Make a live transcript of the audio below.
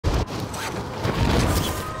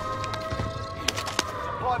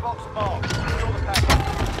mark. Secure the package.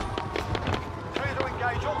 Clear to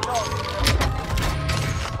engage all targets.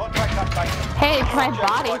 Contract updated. Hey, it's my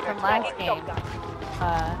body from last game.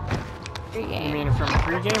 Pre-game. You mean from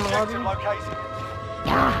pre-game lobby? Objective located.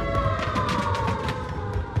 Yeah.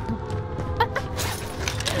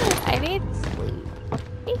 I need sleep.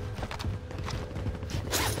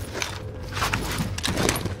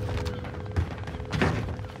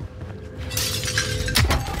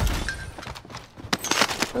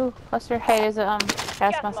 Ooh, cluster. Hey, there's a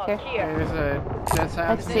gas mask here. There's a death house.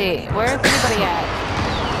 Let's see. Where's anybody at?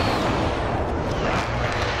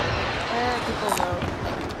 Where are people go?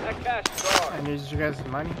 I need you guys'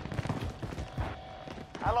 money.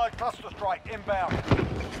 Allied cluster strike inbound.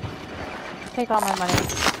 Take all my money.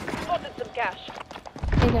 Spotted some cash.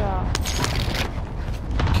 Take it all.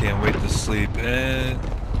 Can't wait to sleep in.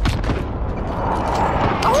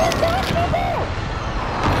 Oh, it's there!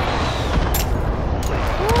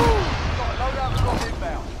 Got a loadout drop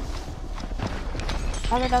inbound.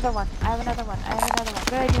 I have another one. I have another one.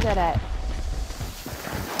 Where did I do that at?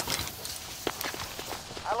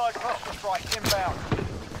 Allied cluster strike inbound.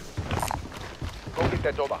 Go get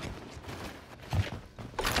that over.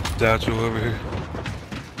 Satchel over here.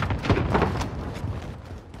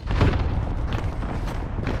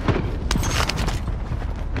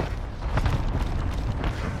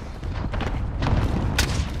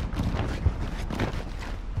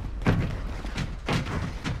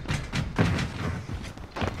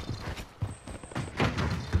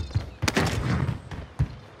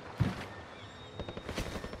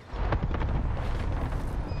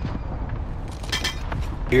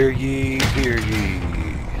 Hear ye, hear ye.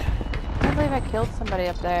 I can't believe I killed somebody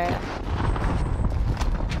up there.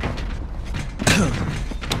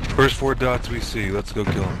 First 4 dots we see, let's go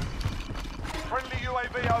kill them. Friendly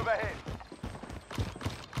UAV overhead.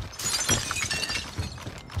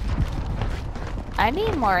 I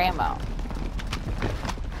need more ammo.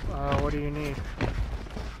 What do you need?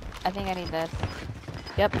 I think I need this.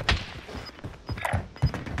 Yep.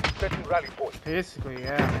 Setting rally point. Basically,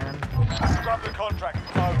 yeah, man. Scrub the contract.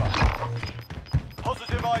 It's over.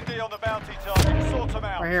 Positive ID on the bounty target. Sort them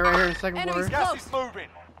out. Right here, second floor. Gas is moving.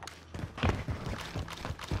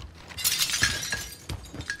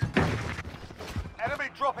 Enemy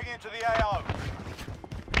dropping into the AO.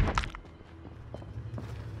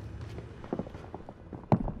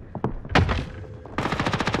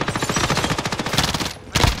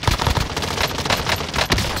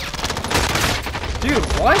 Dude,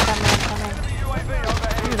 what? Come in. UAV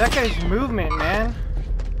overhead. Dude, that guy's movement, man.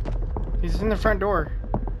 He's in the front door.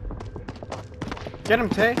 Get him,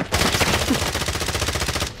 Tay. Give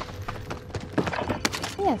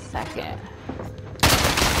me a second.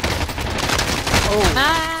 Oh.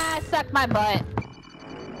 Ah, suck my butt.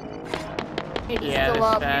 He's Yeah, still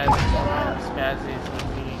up. Spaz is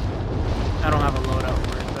easy. I don't have a loadout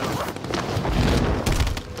for it, though.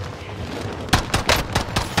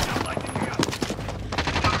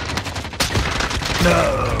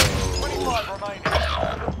 No! 25 remaining.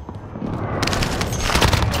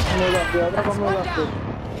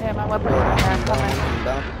 Yeah, my weapon. I'm coming.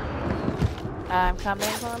 I'm coming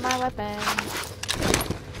for my weapon.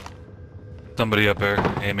 Somebody up there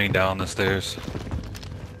aiming down the stairs.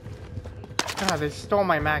 God, they stole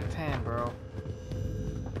my MAC 10, bro.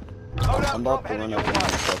 Loadout I'm drop about to heading run your up and way.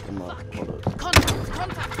 fuck him up. Hold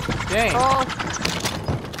up. Dang, Oh,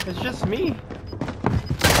 it's just me.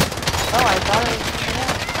 I thought it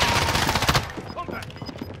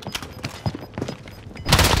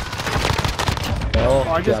Oh,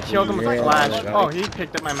 I just killed him with a flash. Oh, he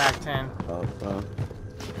picked up my MAC 10. was.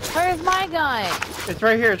 Where's my gun? It's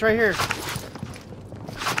right here, it's right here.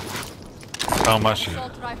 How much?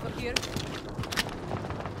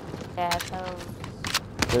 Yeah, so.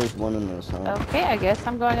 There's one in this house. Okay, I guess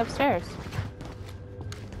I'm going upstairs.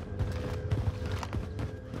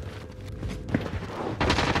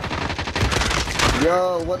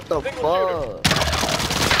 Yo, what the fuck?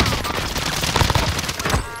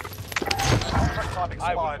 Contract time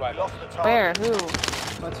expired. We lost the target. Where? Who?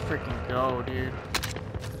 Let's freaking go, dude.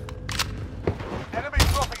 Enemy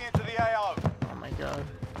dropping into the AO. Oh my god.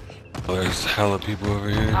 Oh, there's hella people over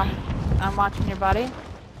here. I'm watching your body.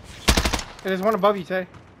 Hey, there's one above you, Tay.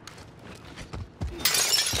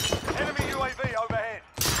 Enemy UAV overhead.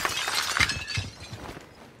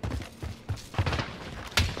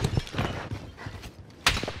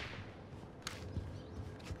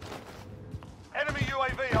 Enemy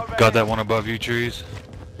UAV overhead. Got that one above you, trees.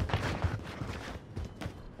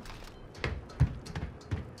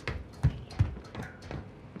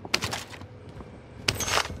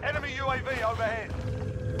 Enemy UAV overhead.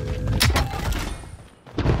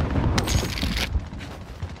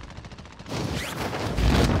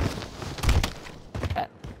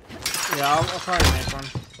 Yeah, I'll probably make one.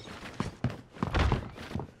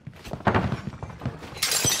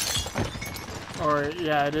 Or,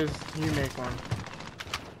 yeah, it is. You make one.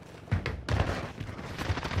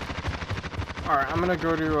 Alright, I'm gonna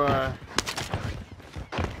go to,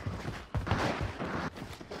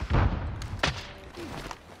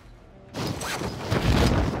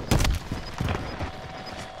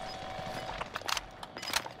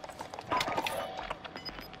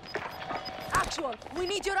 Actual, we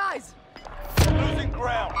need your eyes. Losing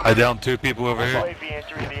ground. I downed 2 people over here. UAV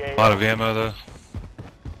entering the A lot of ammo though.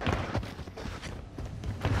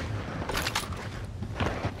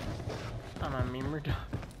 I'm a memer dog.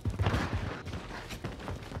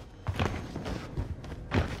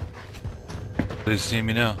 They see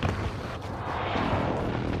me now. Be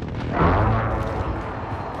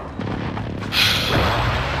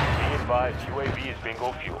advised, UAV is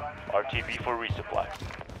bingo fuel. RTB for resupply.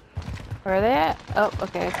 Where are they at? Oh,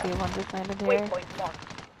 okay, I see one just landed here. Waypoint marked.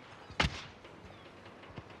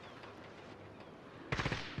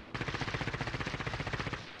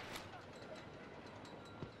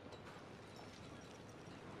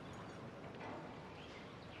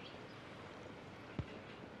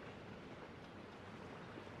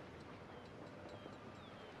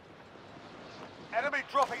 Enemy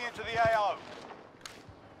dropping into the AO.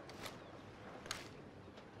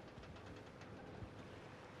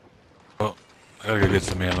 Oh, I gotta go get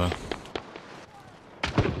some ammo.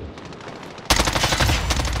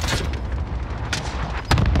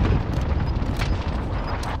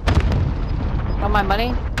 Want my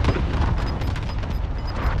money?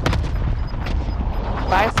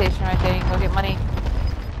 Fire station right there, you can go get money.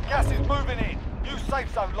 Gas is moving in. New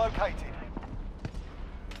safe zone located.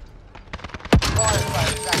 Fire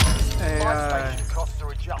station active. Hey, Fire station costs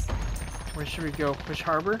are adjusted. where should we go? Fish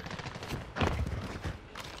Harbor?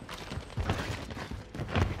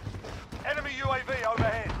 Enemy UAV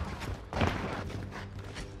overhead.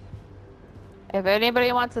 If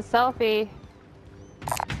anybody wants a selfie,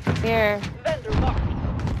 here, Vendor marked.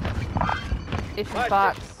 station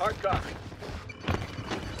box. Hard copy.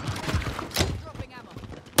 Dropping ammo.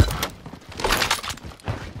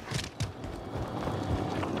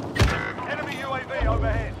 Enemy UAV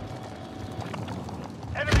overhead.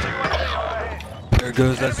 Enemy UAV overhead. There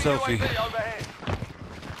goes that Enemy selfie. UAV overhead.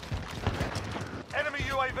 Enemy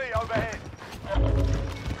UAV overhead.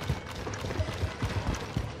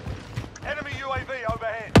 Enemy UAV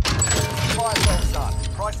overhead. Fire sales done.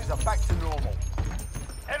 Prices are back to normal.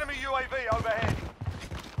 Enemy UAV overhead.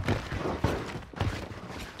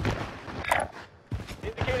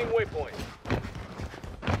 Indicating waypoint.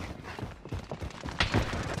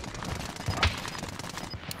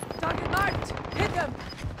 Target marked. Hit them.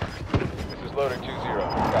 This is loader 2-0.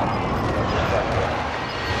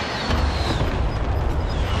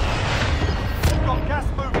 Got gas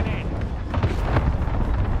moving in.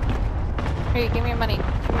 Here, give me your money. Give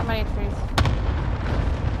me your money, please.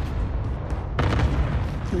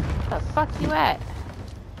 The fuck you at?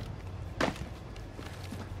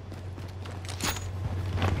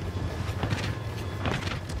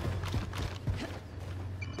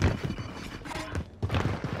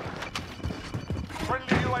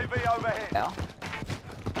 Friendly UAV overhead. Go.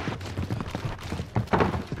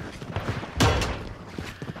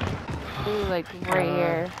 Ooh, like right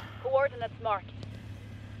here. Coordinates marked.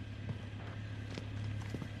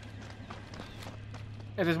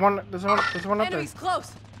 Hey, there's one up there. Enemies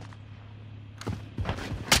close.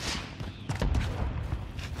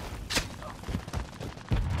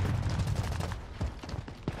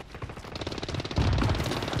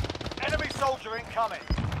 Enemy soldier incoming.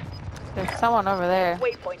 There's someone over there.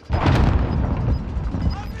 Waypoint marked.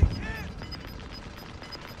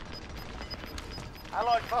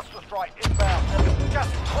 Allied cluster strike inbound.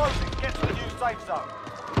 Just closing. Get to the new safe zone.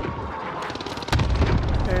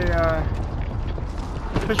 Hey,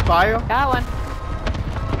 Fish Bio? Got one.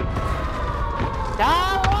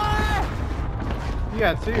 Got one! You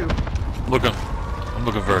got 2. I'm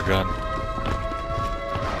looking for a gun.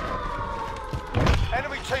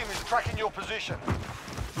 Enemy team is tracking your position.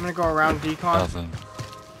 I'm gonna go around decon. Nothing.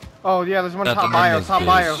 Oh, yeah, there's one Nothing top in bio, this top bitch.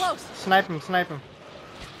 bio. Close. Snipe him, snipe him.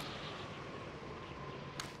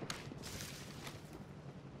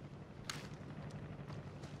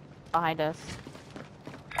 Behind us.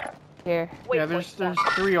 Here. Yeah, Waypoint there's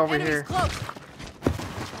marked. 3 over Enemies here. close.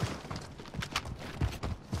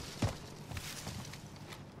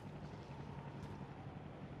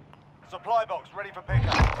 Supply box ready for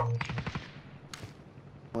pickup.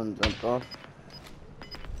 One jumped off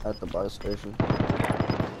at the buy station.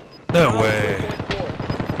 No way.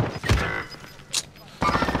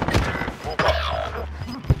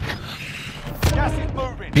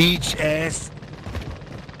 Beach ass.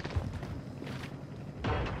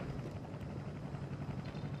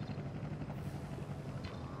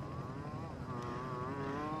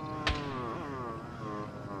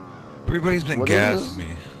 Everybody's been What is gassing this?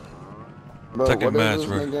 me. Bro, Second what match, is this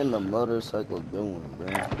bro. nigga in the motorcycle doing, bro?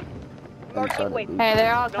 Inside the beach. Hey,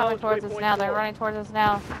 they're all coming towards us now. They're running towards us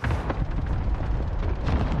now.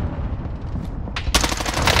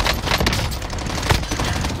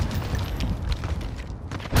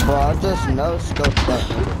 Bro, I just no scoped that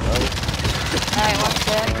nigga, Alright, one's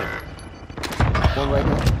dead. bro. One right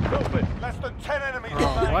here. Move it. Less than 10 enemies Oh,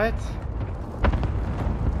 remain. what?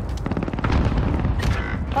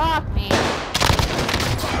 Fuck me.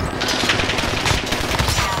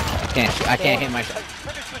 I can't hit my shot.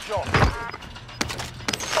 Finish the job.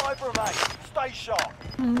 5 remain. Stay sharp.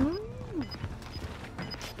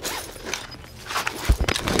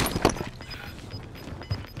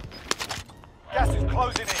 Gas is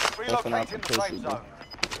closing in. Relocating the safe zone.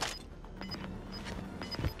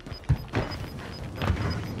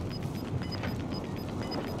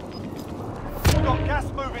 We've got gas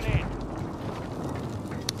moving in.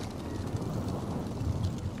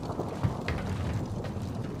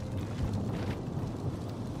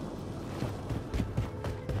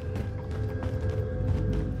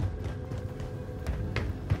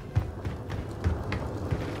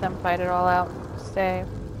 Them fight it all out. Stay.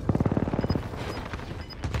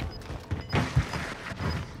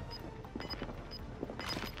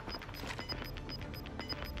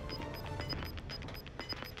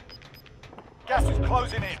 Gas is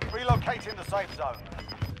closing in. Relocating the safe zone.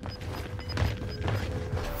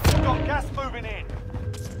 We've got gas moving in.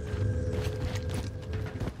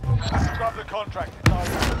 Grab the contract. It's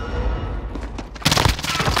over.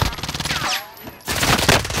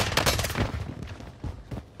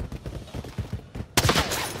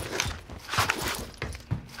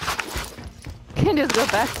 Can just go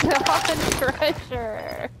back to on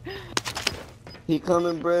treasure. He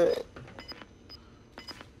coming, bro.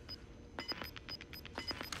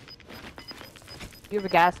 You have a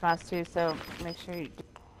gas mask too, so make sure you.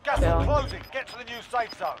 Gas Bill. is closing. Get to the new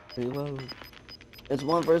safe zone. Reload. It's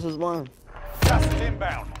 1 versus 1. Gas is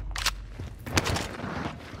inbound.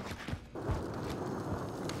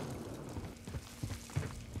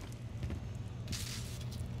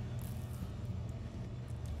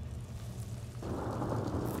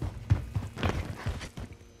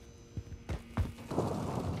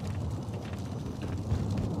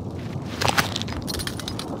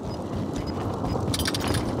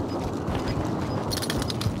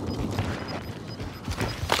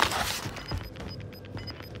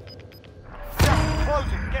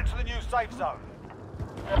 Closing. Get to the new safe zone.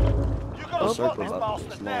 You gotta Oh, spot circle this up.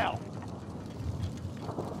 bastard It's now.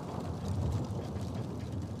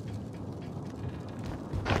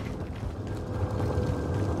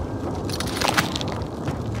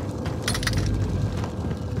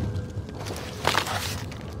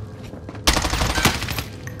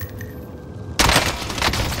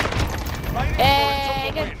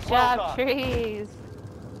 Hey, good job, trees.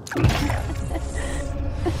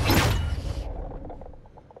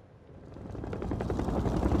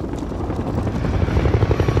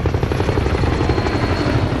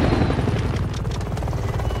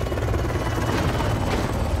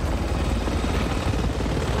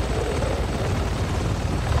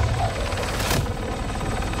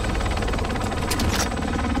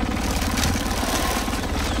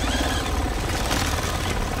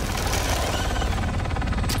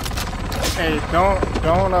 Hey,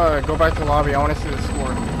 don't go back to the lobby. I want to see the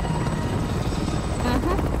score.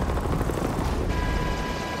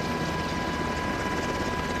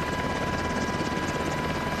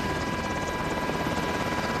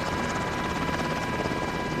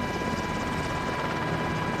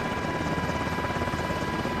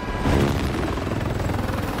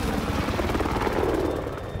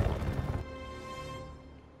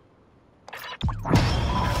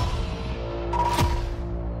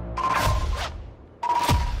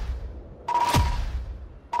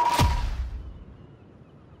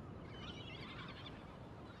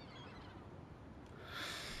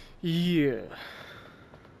 Yeah.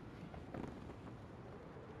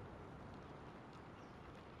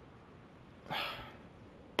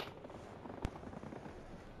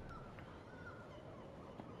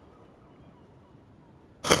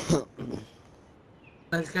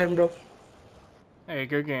 Nice game, bro. Hey,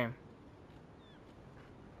 good game.